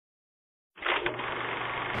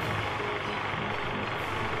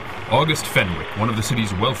August Fenwick, one of the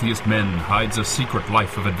city's wealthiest men, hides a secret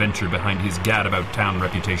life of adventure behind his gad-about-town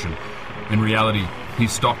reputation. In reality, he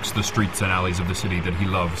stalks the streets and alleys of the city that he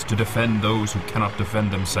loves to defend those who cannot defend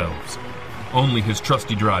themselves. Only his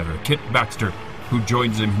trusty driver, Kit Baxter, who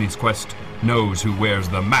joins him in his quest, knows who wears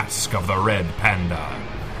the mask of the Red Panda.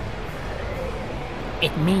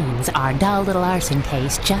 It means our dull little arson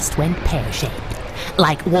case just went pear-shaped.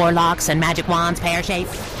 Like warlocks and magic wands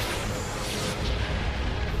pear-shaped.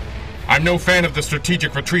 I'm no fan of the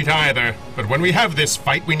strategic retreat either, but when we have this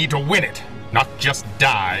fight, we need to win it, not just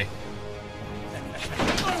die.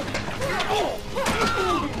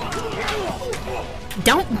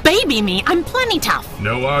 Don't baby me, I'm plenty tough.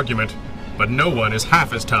 No argument, but no one is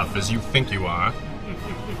half as tough as you think you are.